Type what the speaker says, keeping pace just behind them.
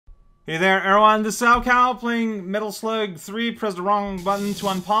Hey there, everyone, this is Cal playing Metal Slug 3, press the wrong button to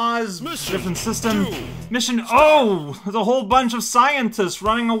unpause, different system. Mission, oh! There's a whole bunch of scientists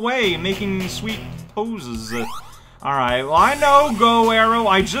running away, making sweet poses. Alright, well I know, Go Arrow,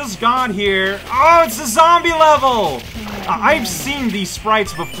 I just got here. Oh, it's a zombie level! I've seen these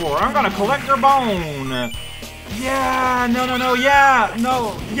sprites before, I'm gonna collect their bone. Yeah, no, yeah,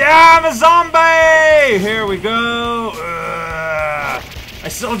 no, yeah, I'm a zombie! Here we go. I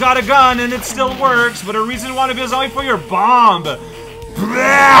still got a gun and it still works, but a reason to want to be a zombie for your bomb. It's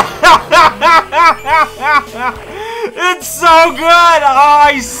so good! Oh,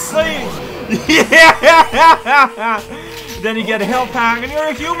 I see! Yeah! Then you get a health pack and you're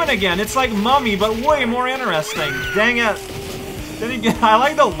a human again. It's like Mummy, but way more interesting. Dang it. Then you get, I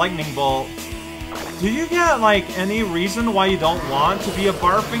like the lightning bolt. Do you get, like, any reason why you don't want to be a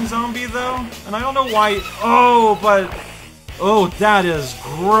barfing zombie, though? And I don't know why... Oh, but... Oh, that is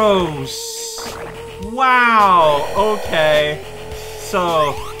gross. Wow, okay.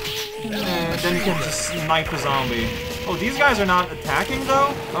 So, then you can just snipe a zombie. Oh, these guys are not attacking,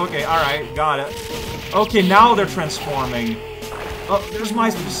 though? Okay, alright, got it. Okay, now they're transforming. Oh, there's my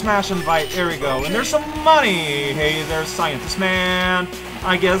smash invite, there we go. And there's some money! Hey, there's Scientist Man.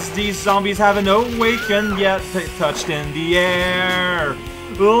 I guess these zombies haven't awakened yet, touched in the air.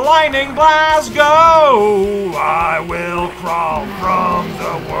 Lightning blast, go! I will crawl from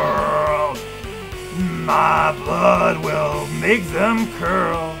the world. My blood will make them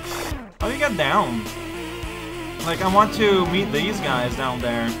curl. How do you get down? Like, I want to meet these guys down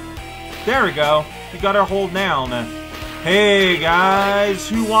there. There we go. You gotta hold down. Hey guys,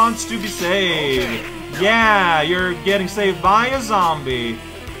 who wants to be saved? Yeah, you're getting saved by a zombie.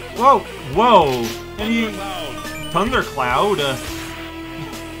 Whoa, whoa. Any thundercloud?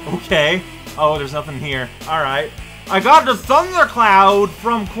 Okay. Oh, there's nothing here. Alright. I got the thundercloud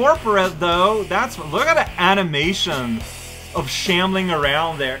from corporate, though. That's... Look at the animation of shambling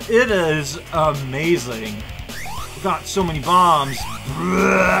around there. It is amazing. Got so many bombs.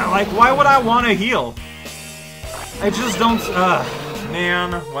 Like, why would I want to heal? I just don't...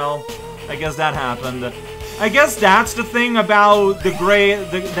 man. Well, I guess that happened. I guess that's the thing about that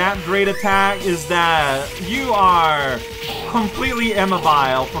great attack, is that you are completely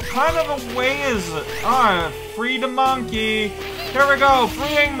immobile for kind of a ways. Free the monkey. Here we go,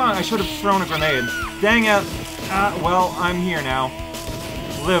 freeing monkey. I should have thrown a grenade. Dang it. Well, I'm here now.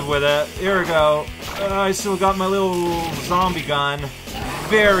 Live with it. Here we go. I still got my little zombie gun.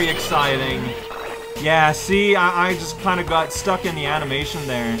 Very exciting. Yeah, see, I just kind of got stuck in the animation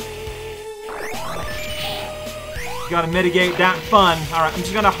there. Gotta mitigate that fun. Alright, I'm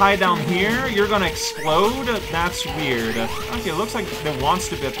just gonna hide down here. You're gonna explode? That's weird. Okay, it looks like there wants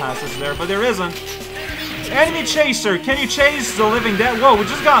to be a passage there, but there isn't. Enemy chaser! Can you chase the living dead? Whoa, we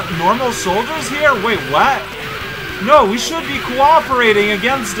just got normal soldiers here? Wait, what? No, we should be cooperating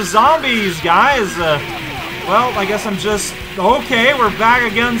against the zombies, guys. Well, I guess I'm just... Okay, we're back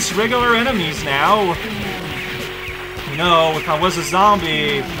against regular enemies now. No, if I was a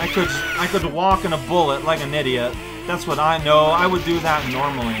zombie, I could walk in a bullet like an idiot. That's what I know. I would do that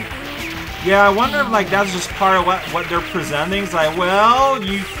normally. Yeah, I wonder if, like, that's just part of what they're presenting. It's like, well,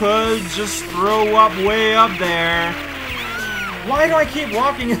 you could just throw up way up there. Why do I keep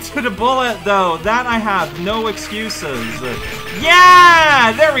walking into the bullet, though? That I have no excuses.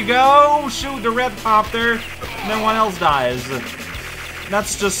 Yeah! There we go! Shoot the red copter, and then one else dies.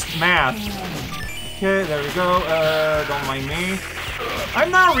 That's just math. Okay, there we go. Don't mind me. I'm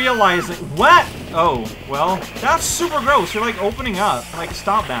not realizing... What? Oh, well, that's super gross. You're, like, opening up. Like,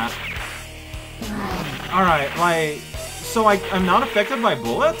 stop that. Alright, like... So I'm not affected by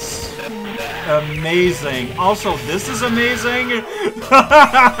bullets? Amazing. Also, this is amazing.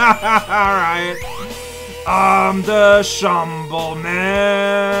 Alright. I'm the Shumble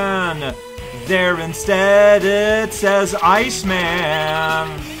Man. There instead it says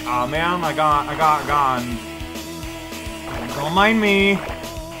Iceman. Oh man, I got gone. Don't mind me.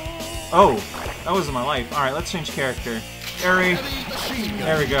 Oh, that wasn't my life. Alright, let's change character. Airy.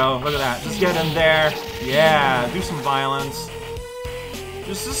 There we go. Look at that. Just get in there. Yeah, do some violence.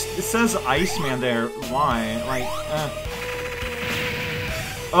 It says Iceman there. Why? Like,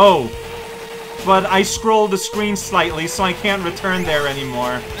 Oh. But I scrolled the screen slightly, so I can't return there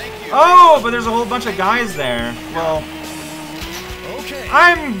anymore. Oh, but there's a whole bunch of guys there. Well,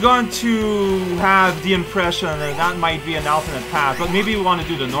 I'm going to have the impression that that might be an alternate path, but maybe we want to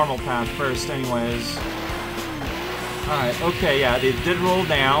do the normal path first anyways. Alright, okay, yeah, they did roll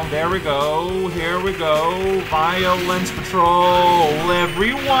down. There we go. Here we go. Violence patrol.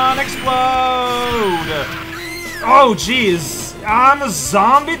 Everyone explode! Oh, jeez. I'm a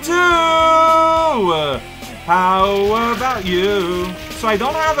zombie too! How about you? So I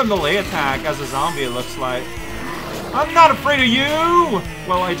don't have a melee attack as a zombie, it looks like. I'm not afraid of you!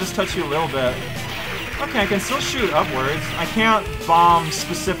 Well, I just touched you a little bit. Okay, I can still shoot upwards. I can't bomb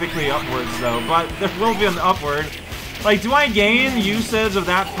specifically upwards, though, but there will be an upward. Like, do I gain usage of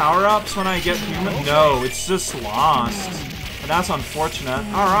that power-ups when I get human? No, it's just lost. But that's unfortunate.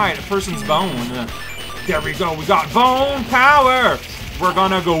 Alright, a person's bone. There we go, we got bone power! We're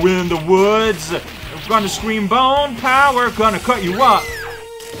gonna go in the woods. We're gonna scream bone power, gonna cut you up.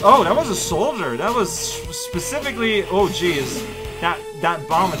 Oh, that was a soldier. That was specifically... Oh, jeez. That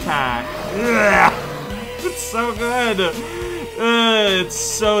bomb attack. Ugh. It's so good. It's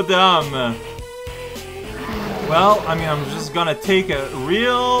so dumb. Well, I mean, I'm just gonna take it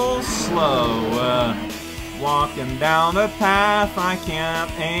real slow. Walking down the path, I can't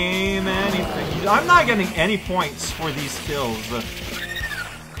aim anything. I'm not getting any points for these kills.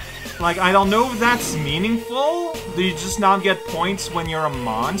 Like, I don't know if that's meaningful. Do you just not get points when you're a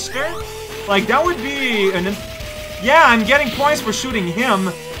monster? Like, that would be an... Yeah, I'm getting points for shooting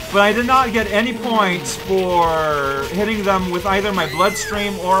him, but I did not get any points for hitting them with either my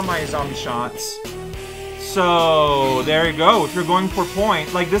bloodstream or my zombie shots. So, there you go. If you're going for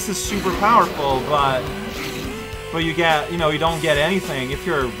point, like, this is super powerful, but you get, you know, you don't get anything if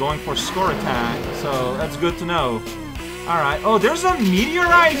you're going for score attack. So, that's good to know. Alright. Oh, there's a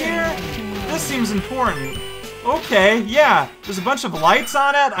meteorite here? This seems important. Okay, yeah. There's a bunch of lights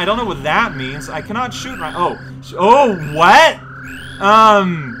on it. I don't know what that means. I cannot shoot right... Oh. Oh, what?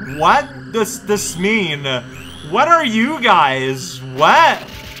 What does this mean? What are you guys? What?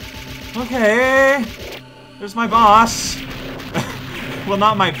 Okay. There's my boss. Well,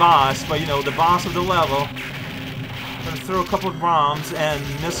 not my boss, but, you know, the boss of the level. I'm gonna throw a couple of bombs and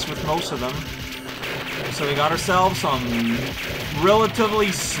miss with most of them. So we got ourselves some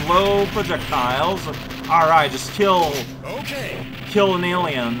relatively slow projectiles. Alright, just kill an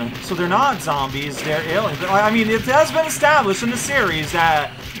alien. So they're not zombies, they're aliens. I mean, it has been established in the series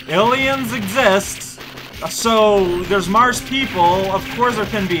that aliens exist. So there's Mars people. Of course there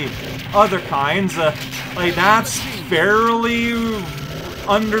can be other kinds. Like, that's fairly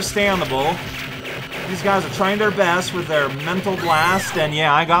understandable. These guys are trying their best with their mental blast, and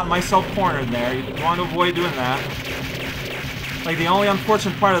yeah, I got myself cornered there. You want to avoid doing that. Like, the only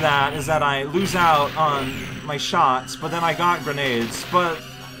unfortunate part of that is that I lose out on my shots, but then I got grenades. But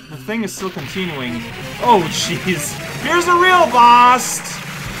the thing is still continuing. Oh, jeez. Here's the real boss!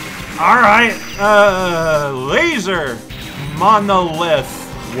 Alright, laser monolith.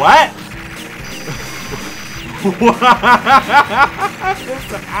 What? What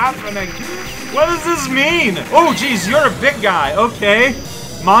is happening? What does this mean? Oh, geez, you're a big guy. Okay.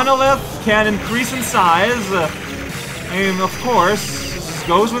 Monolith can increase in size. I mean, of course, this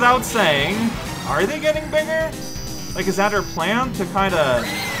goes without saying. Are they getting bigger? Like, is that their plan to kind of...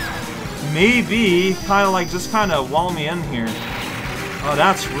 Maybe, kind of like, just kind of wall me in here. Oh,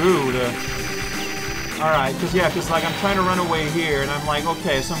 that's rude. Alright, because like, I'm trying to run away here, and I'm like,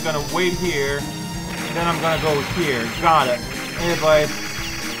 okay, so I'm gonna wait here. Then I'm gonna go here. Got it. Hey, boy.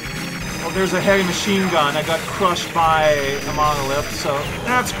 Well, there's a heavy machine gun. I got crushed by a monolith, so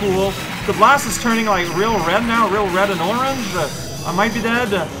that's cool. The blast is turning like real red now, real red and orange. I might be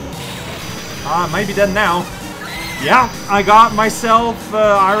dead. I might be dead now. Yeah, I got myself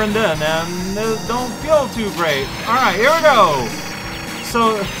ironed in, and don't feel too great. Alright, here we go.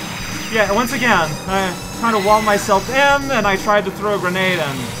 So, yeah, once again, I kind of walled myself in, and I tried to throw a grenade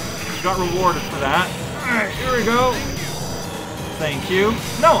and got rewarded for that. Alright, here we go. Thank you.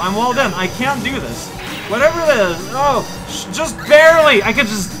 No, I'm walled in. I can't do this. Whatever it is. Oh, just barely. I could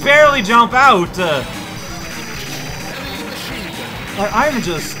just barely jump out. I'm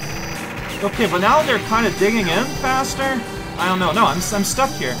just... Okay, but now they're kind of digging in faster. I don't know. No, I'm stuck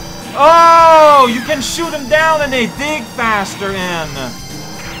here. Oh, you can shoot them down and they dig faster in.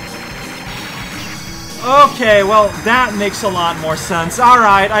 Okay, well, that makes a lot more sense.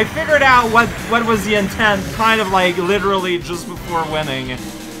 Alright, I figured out what was the intent, kind of like literally just before winning.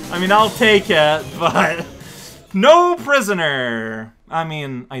 I mean, I'll take it, but... No prisoner! I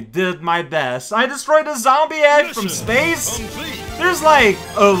mean, I did my best. I destroyed a zombie egg from space? There's like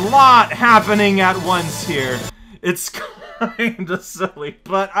a lot happening at once here. It's kinda silly,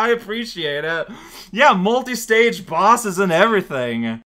 but I appreciate it. Yeah, multi-stage bosses and everything.